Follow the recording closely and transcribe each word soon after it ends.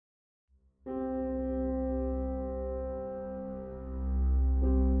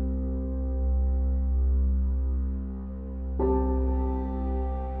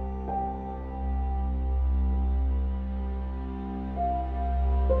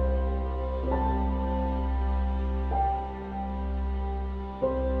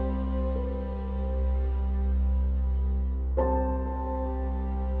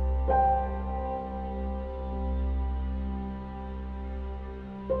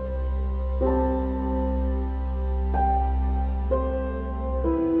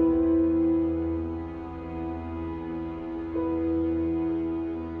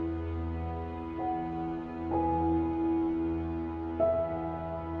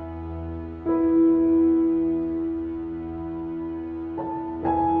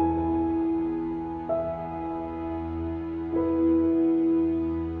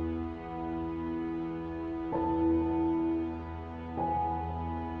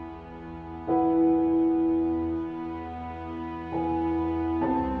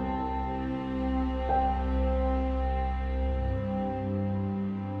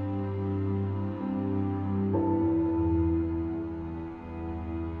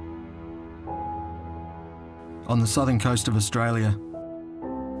On the southern coast of Australia,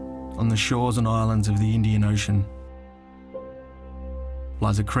 on the shores and islands of the Indian Ocean,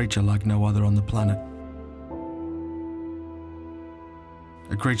 lies a creature like no other on the planet.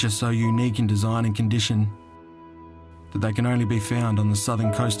 A creature so unique in design and condition that they can only be found on the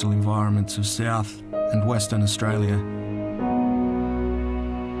southern coastal environments of South and Western Australia.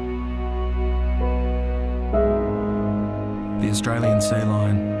 The Australian sea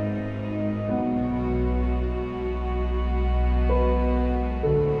lion.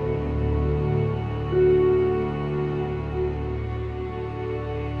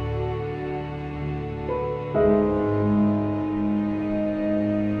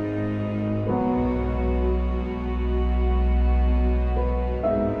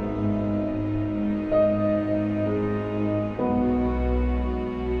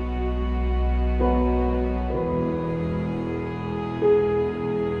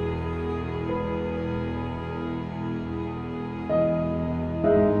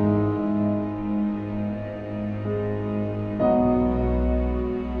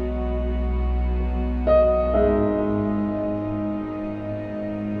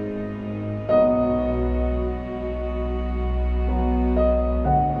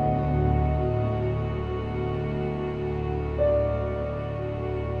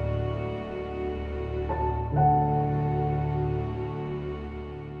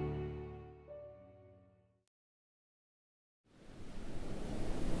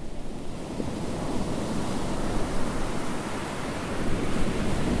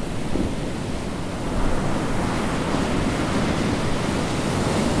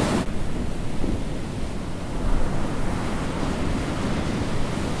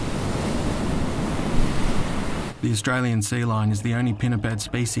 The Australian sea lion is the only pinniped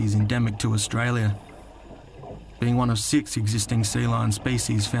species endemic to Australia, being one of 6 existing sea lion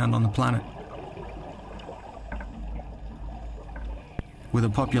species found on the planet. With a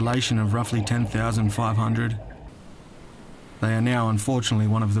population of roughly 10,500, they are now unfortunately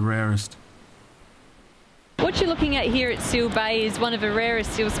one of the rarest. What you're looking at here at Seal Bay is one of the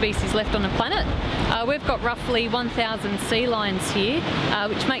rarest seal species left on the planet. We've got roughly 1,000 sea lions here,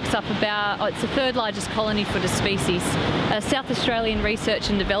 which makes up about, it's the 3rd largest colony for the species. South Australian Research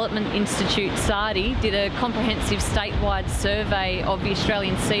and Development Institute, SARDI, did a comprehensive statewide survey of the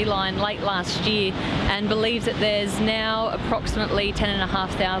Australian sea lion late last year and believes that there's now approximately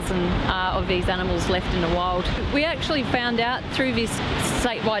 10,500 of these animals left in the wild. We actually found out through this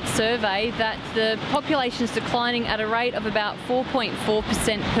statewide survey that the population's declining at a rate of about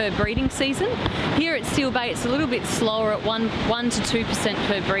 4.4% per breeding season. Here at Seal Bay it's a little bit slower at 1 to 2%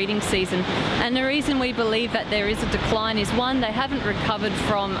 per breeding season, and the reason we believe that there is a decline is, one, they haven't recovered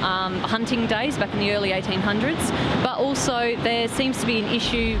from hunting days back in the early 1800s, but also there seems to be an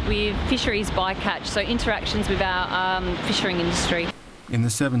issue with fisheries bycatch, so interactions with our fishing industry. In the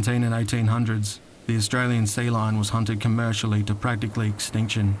 17 and 1800s, the Australian sea lion was hunted commercially to practically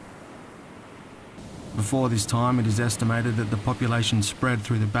extinction. Before this time, it is estimated that the population spread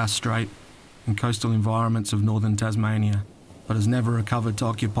through the Bass Strait and coastal environments of northern Tasmania, but has never recovered to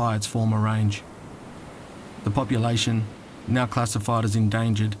occupy its former range. The population, now classified as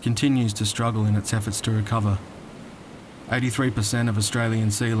endangered, continues to struggle in its efforts to recover. 83% of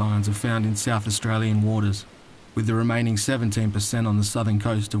Australian sea lions are found in South Australian waters, with the remaining 17% on the southern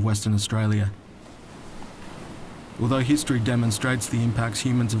coast of Western Australia. Although history demonstrates the impacts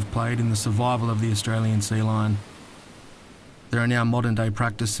humans have played in the survival of the Australian sea lion, there are now modern-day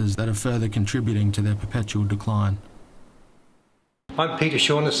practices that are further contributing to their perpetual decline. I'm Peter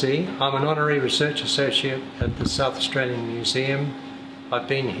Shaughnessy. I'm an Honorary Research Associate at the South Australian Museum. I've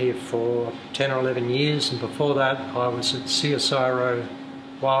been here for 10 or 11 years, and before that I was at CSIRO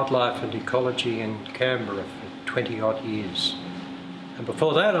Wildlife and Ecology in Canberra for 20 odd years. And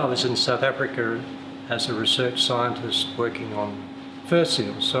before that I was in South Africa as a research scientist working on fur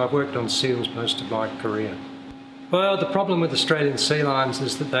seals, so I've worked on seals most of my career. Well, the problem with Australian sea lions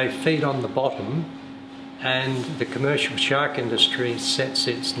is that they feed on the bottom, and the commercial shark industry sets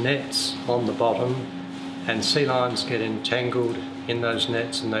its nets on the bottom, and sea lions get entangled in those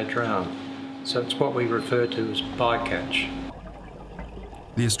nets and they drown. So it's what we refer to as bycatch.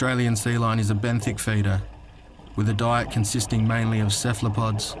 The Australian sea lion is a benthic feeder, with a diet consisting mainly of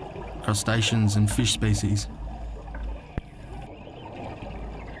cephalopods, crustaceans and fish species.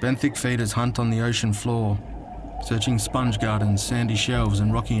 Benthic feeders hunt on the ocean floor, searching sponge gardens, sandy shelves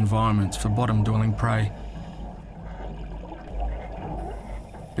and rocky environments for bottom-dwelling prey.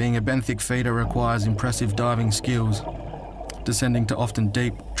 Being a benthic feeder requires impressive diving skills, descending to often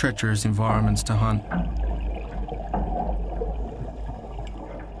deep, treacherous environments to hunt.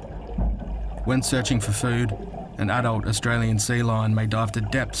 When searching for food, an adult Australian sea lion may dive to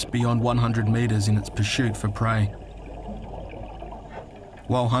depths beyond 100 metres in its pursuit for prey.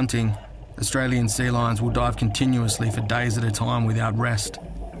 While hunting, Australian sea lions will dive continuously for days at a time without rest.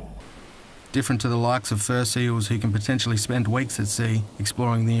 Different to the likes of fur seals who can potentially spend weeks at sea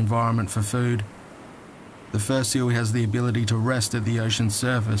exploring the environment for food, the fur seal has the ability to rest at the ocean's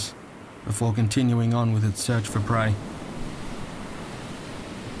surface before continuing on with its search for prey.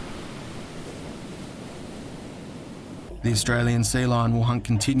 The Australian sea lion will hunt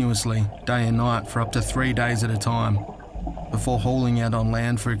continuously, day and night, for up to 3 days at a time, before hauling out on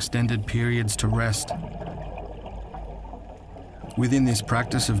land for extended periods to rest. Within this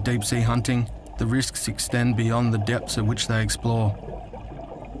practice of deep-sea hunting, the risks extend beyond the depths at which they explore.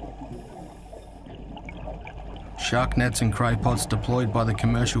 Shark nets and cray pots deployed by the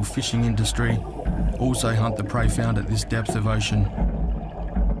commercial fishing industry also hunt the prey found at this depth of ocean,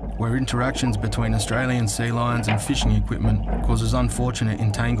 where interactions between Australian sea lions and fishing equipment causes unfortunate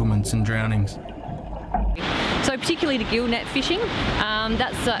entanglements and drownings. So particularly to gill net fishing,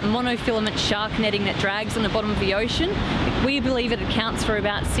 that's monofilament shark netting that drags on the bottom of the ocean. We believe it accounts for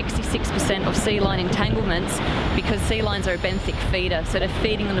about 66% of sea lion entanglements because sea lions are a benthic feeder, so they're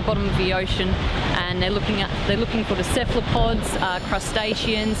feeding on the bottom of the ocean and they're looking for the cephalopods,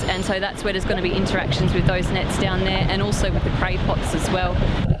 crustaceans, and so that's where there's going to be interactions with those nets down there and also with the prey pots as well.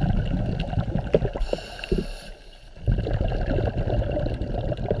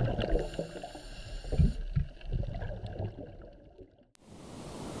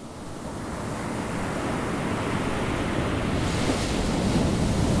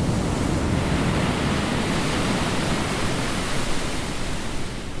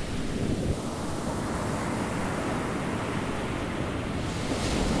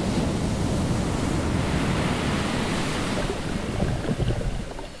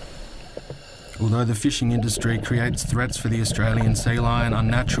 Although the fishing industry creates threats for the Australian sea lion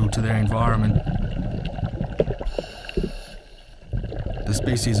unnatural to their environment, the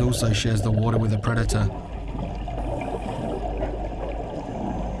species also shares the water with a predator.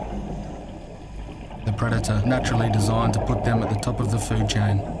 The predator naturally designed to put them at the top of the food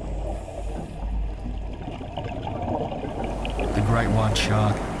chain. The great white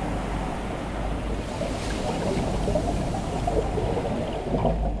shark.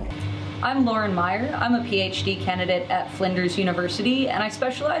 I'm Lauren Meyer. I'm a PhD candidate at Flinders University, and I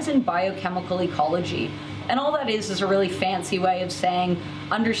specialize in biochemical ecology. And all that is a really fancy way of saying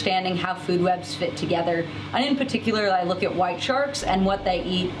understanding how food webs fit together. And in particular, I look at white sharks and what they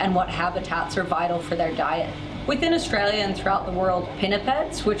eat and what habitats are vital for their diet. Within Australia and throughout the world,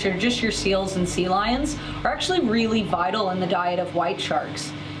 pinnipeds, which are just your seals and sea lions, are actually really vital in the diet of white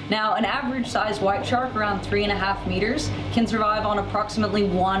sharks. Now, an average-sized white shark, around 3.5 meters, can survive on approximately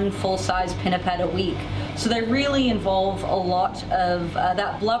 1 full-size pinniped a week. So they really involve a lot of,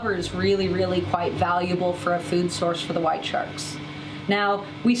 that blubber is really quite valuable for a food source for the white sharks. Now,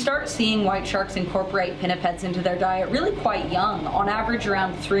 we start seeing white sharks incorporate pinnipeds into their diet really quite young, on average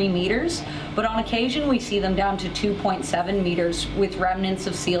around 3 meters, but on occasion we see them down to 2.7 meters with remnants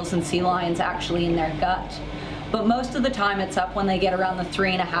of seals and sea lions actually in their gut. But most of the time it's up when they get around the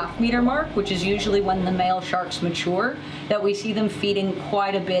 3.5 meter mark, which is usually when the male sharks mature, that we see them feeding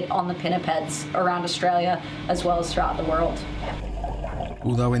quite a bit on the pinnipeds around Australia as well as throughout the world.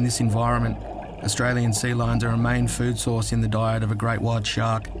 Although in this environment, Australian sea lions are a main food source in the diet of a great white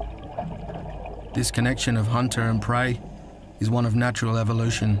shark, this connection of hunter and prey is one of natural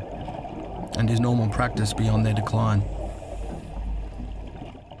evolution and is normal practice beyond their decline.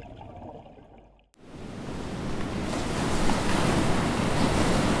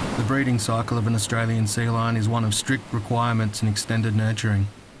 The breeding cycle of an Australian sea lion is one of strict requirements and extended nurturing.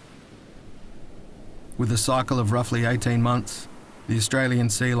 With a cycle of roughly 18 months, the Australian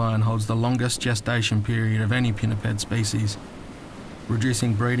sea lion holds the longest gestation period of any pinniped species,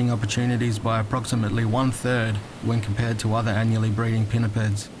 reducing breeding opportunities by approximately 1/3 when compared to other annually breeding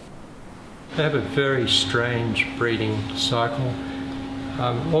pinnipeds. They have a very strange breeding cycle.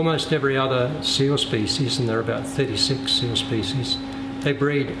 Almost every other seal species, and there are about 36 seal species, they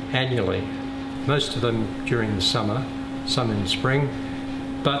breed annually, most of them during the summer, some in the spring,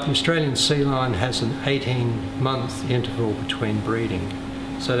 but the Australian sea lion has an 18-month interval between breeding.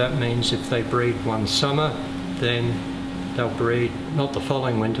 So that means if they breed one summer, then they'll breed not the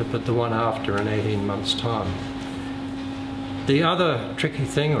following winter, but the one after in 18 months' time. The other tricky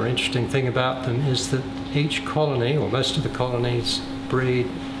thing or interesting thing about them is that each colony, or most of the colonies, breed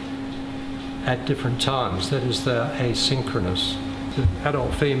at different times. That is, they're asynchronous. The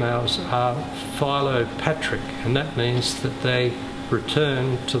adult females are philopatric, and that means that they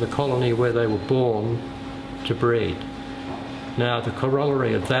return to the colony where they were born to breed. Now, the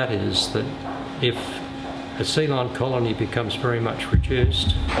corollary of that is that if a sea lion colony becomes very much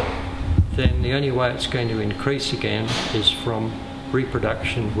reduced, then the only way it's going to increase again is from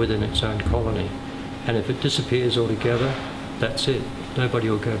reproduction within its own colony. And if it disappears altogether, that's it. Nobody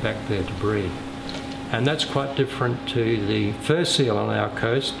will go back there to breed. And that's quite different to the fur seal on our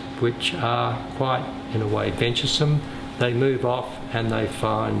coast, which are quite, in a way, venturesome. They move off and they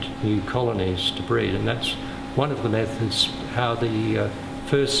find new colonies to breed, and that's one of the methods how the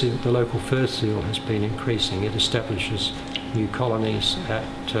fur seal, the local fur seal, has been increasing. It establishes new colonies at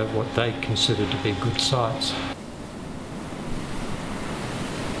what they consider to be good sites.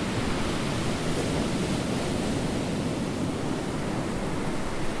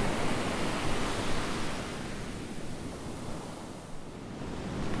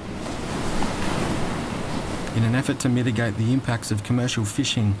 In an effort to mitigate the impacts of commercial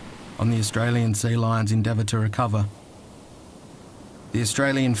fishing on the Australian sea lion's endeavour to recover, the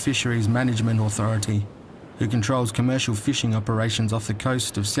Australian Fisheries Management Authority, who controls commercial fishing operations off the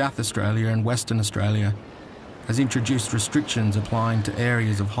coast of South Australia and Western Australia, has introduced restrictions applying to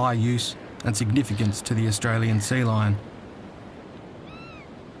areas of high use and significance to the Australian sea lion.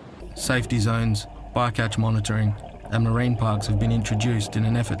 Safety zones, bycatch monitoring and marine parks have been introduced in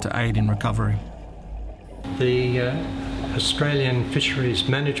an effort to aid in recovery. The Australian Fisheries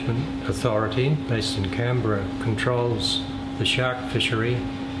Management Authority, based in Canberra, controls the shark fishery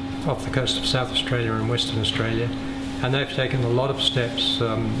off the coast of South Australia and Western Australia, and they've taken a lot of steps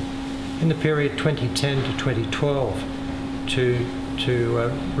in the period 2010 to 2012 to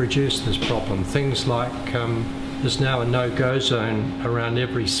reduce this problem. Things like there's now a no-go zone around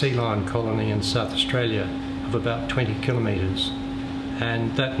every sea lion colony in South Australia of about 20 kilometres,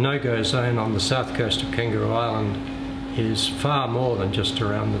 and that no-go zone on the south coast of Kangaroo Island is far more than just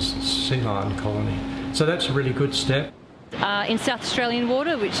around the sea lion colony. So that's a really good step. In South Australian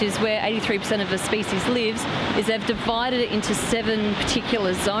water, which is where 83% of the species lives, is they've divided it into 7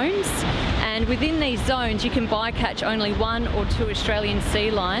 particular zones, and within these zones you can bycatch only 1 or 2 Australian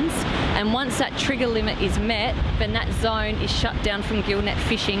sea lions, and once that trigger limit is met, then that zone is shut down from gill net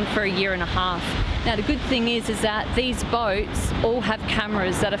fishing for a year and a half. Now the good thing is that these boats all have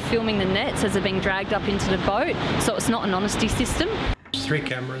cameras that are filming the nets as they're being dragged up into the boat, so it's not an honesty system. There's 3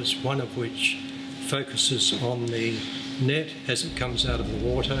 cameras, one of which focuses on the net as it comes out of the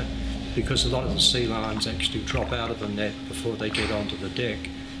water, because a lot of the sea lions actually drop out of the net before they get onto the deck,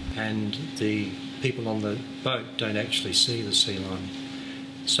 and the people on the boat don't actually see the sea lion.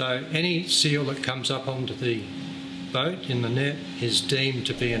 So any seal that comes up onto the boat in the net is deemed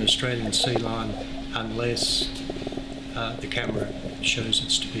to be an Australian sea lion unless the camera shows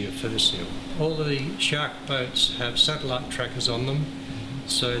it's to be a fur seal. All the shark boats have satellite trackers on them,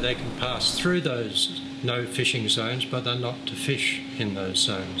 so they can pass through those no fishing zones, but they're not to fish in those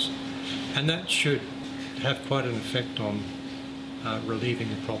zones. And that should have quite an effect on relieving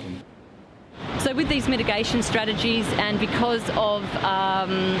the problem. So with these mitigation strategies, and because of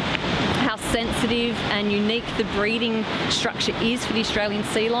how sensitive and unique the breeding structure is for the Australian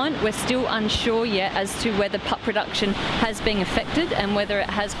sea lion, we're still unsure yet as to whether pup production has been affected and whether it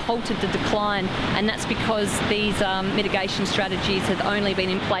has halted the decline, and that's because these mitigation strategies have only been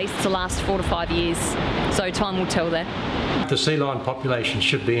in place to last 4 to 5 years. So time will tell there. The sea lion population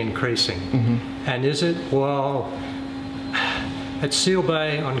should be increasing. And is it? Well, at Seal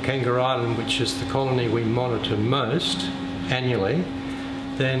Bay on Kangaroo Island, which is the colony we monitor most annually,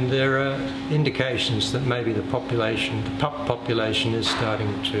 then there are indications that maybe the pup population is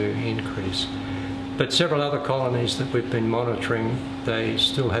starting to increase. But several other colonies that we've been monitoring, they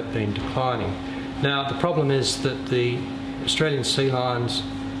still have been declining. Now the problem is that the Australian sea lions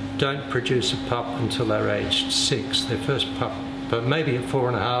don't produce a pup until they're aged 6. Their first pup, but maybe at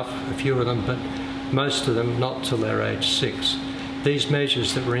 4 1/2, a few of them, but most of them not till they're aged 6. These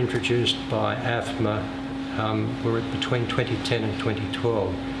measures that were introduced by AFMA were between 2010 and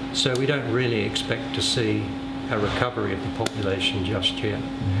 2012, so we don't really expect to see a recovery of the population just yet.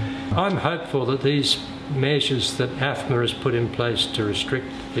 I'm hopeful that these measures that AFMA has put in place to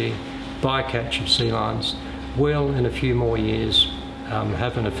restrict the bycatch of sea lions will, in a few more years,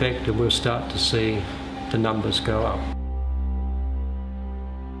 have an effect, and we'll start to see the numbers go up.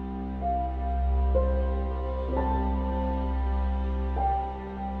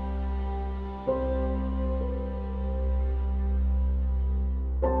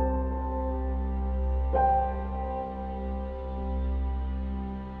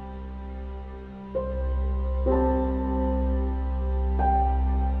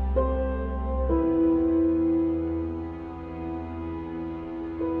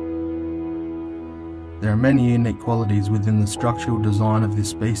 There are many unique qualities within the structural design of this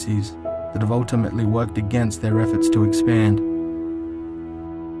species that have ultimately worked against their efforts to expand.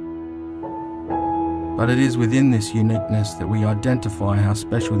 But it is within this uniqueness that we identify how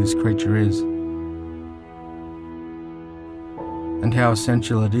special this creature is, and how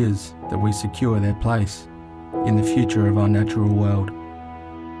essential it is that we secure their place in the future of our natural world.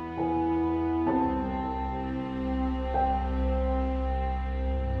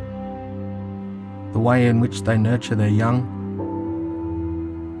 The way in which they nurture their young,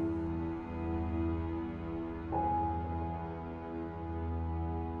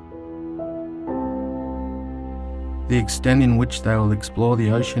 the extent in which they will explore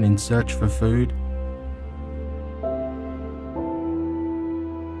the ocean in search for food,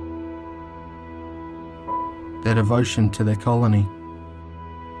 their devotion to their colony,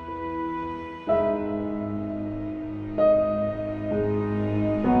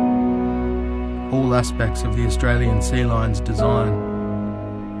 all aspects of the Australian sea lion's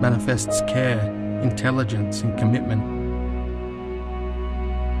design manifests care, intelligence and commitment.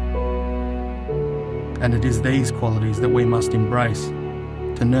 And it is these qualities that we must embrace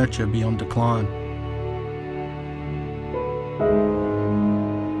to nurture beyond decline.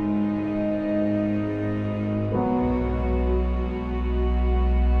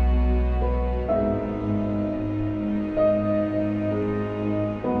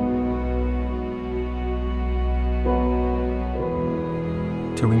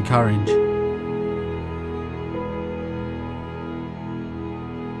 To encourage,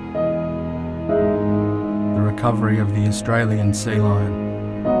 the recovery of the Australian sea lion.